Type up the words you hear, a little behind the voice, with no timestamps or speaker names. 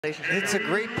It's a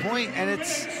great point, and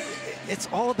it's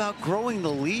all about growing the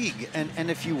league.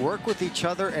 And if you work with each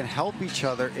other and help each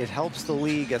other, it helps the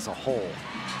league as a whole.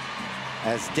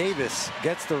 As Davis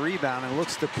gets the rebound and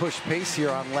looks to push pace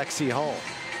here on Lexi Hull.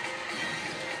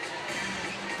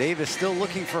 Davis still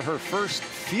looking for her first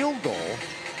field goal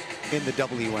in the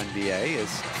WNBA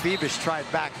as Phoebus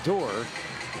tried backdoor,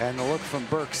 and the look from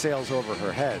Burke sails over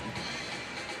her head.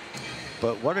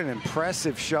 But what an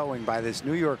impressive showing by this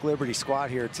New York Liberty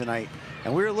squad here tonight.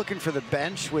 And we were looking for the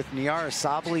bench with Niara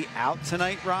Sabally out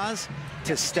tonight, Roz,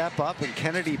 to step up, and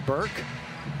Kennedy Burke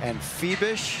and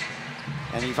Phoebus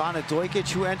and Ivana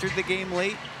Dojkic, who entered the game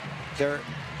late. They're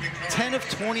 10 of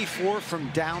 24 from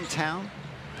downtown.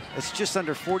 It's just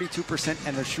under 42%,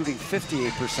 and they're shooting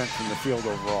 58% from the field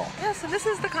overall. Yes, and this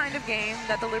is the kind of game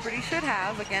that the Liberty should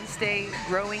have against a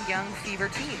growing young Fever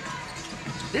team.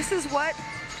 This is what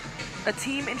a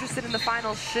team interested in the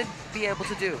finals should be able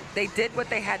to do. They did what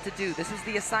they had to do. This is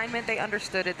the assignment. They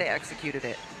understood it. They executed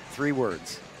it. 3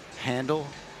 words: handle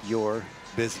your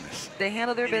business. They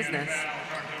handle their business.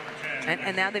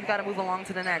 And now they've got to move along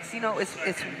to the next. You know,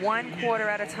 it's one quarter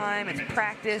at a time. It's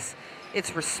practice.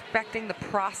 It's respecting the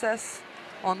process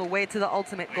on the way to the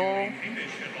ultimate goal.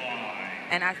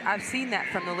 And I've seen that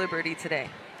from the Liberty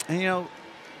today. And, you know,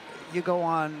 you go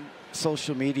on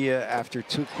social media after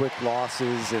 2 quick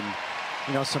losses, and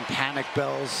you know, some panic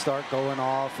bells start going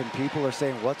off and people are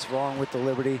saying, what's wrong with the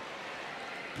Liberty?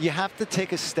 You have to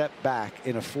take a step back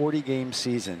in a 40-game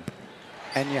season,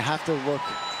 and you have to look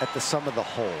at the sum of the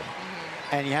whole.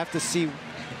 And you have to see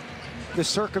the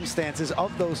circumstances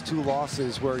of those 2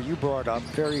 losses, where you brought up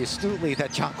very astutely that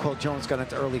Jonquel Jones got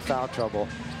into early foul trouble.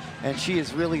 And she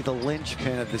is really the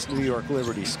linchpin of this New York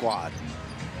Liberty squad.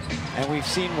 And we've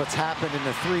seen what's happened in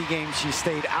the 3 games she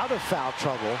stayed out of foul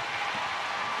trouble.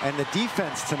 And the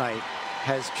defense tonight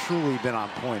has truly been on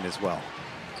point as well.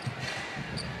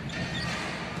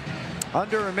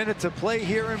 Under a minute to play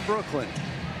here in Brooklyn.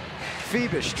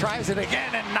 Phoebus tries it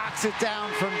again and knocks it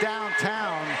down from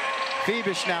downtown.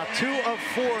 Phoebus now 2 of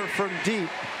 4 from deep.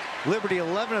 Liberty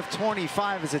 11 of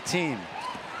 25 as a team.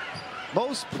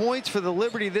 Most points for the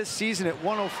Liberty this season at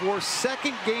 104.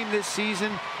 Second game this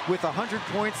season with 100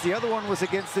 points. The other one was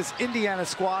against this Indiana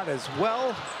squad as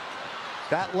well.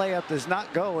 That layup does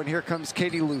not go, and here comes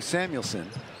Katie Lou Samuelson.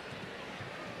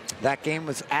 That game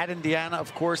was at Indiana,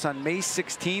 of course, on May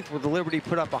 16th, where the Liberty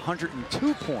put up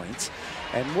 102 points.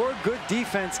 And more good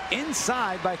defense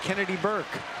inside by Kennedy Burke.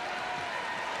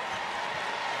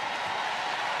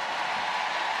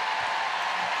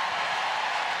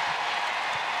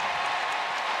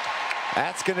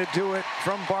 That's going to do it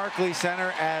from Barclays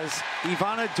Center, as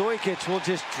Ivana Dojkic will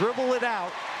just dribble it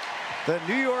out. The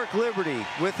New York Liberty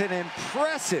with an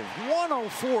impressive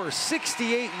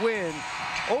 104-68 win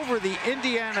over the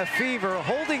Indiana Fever,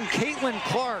 holding Caitlin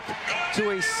Clark to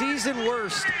a season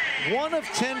worst 1 of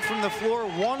 10 from the floor,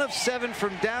 1 of 7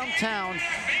 from downtown.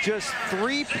 Just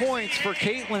 3 points for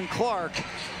Caitlin Clark,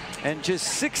 and just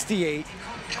 68.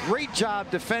 Great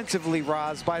job defensively,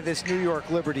 Roz, by this New York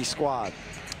Liberty squad.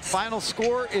 Final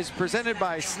score is presented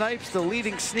by Snipes, the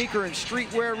leading sneaker and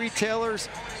streetwear retailers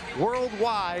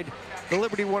worldwide. The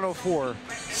Liberty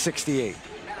 104-68.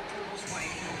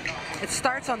 It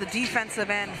starts on the defensive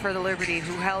end for the Liberty,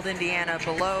 who held Indiana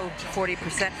below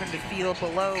 40% from the field,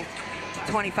 below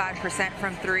 25%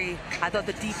 from 3. I thought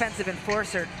the defensive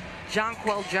enforcer,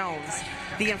 Jonquel Jones,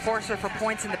 the enforcer for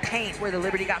points in the paint, where the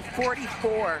Liberty got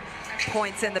 44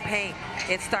 points in the paint.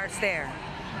 It starts there.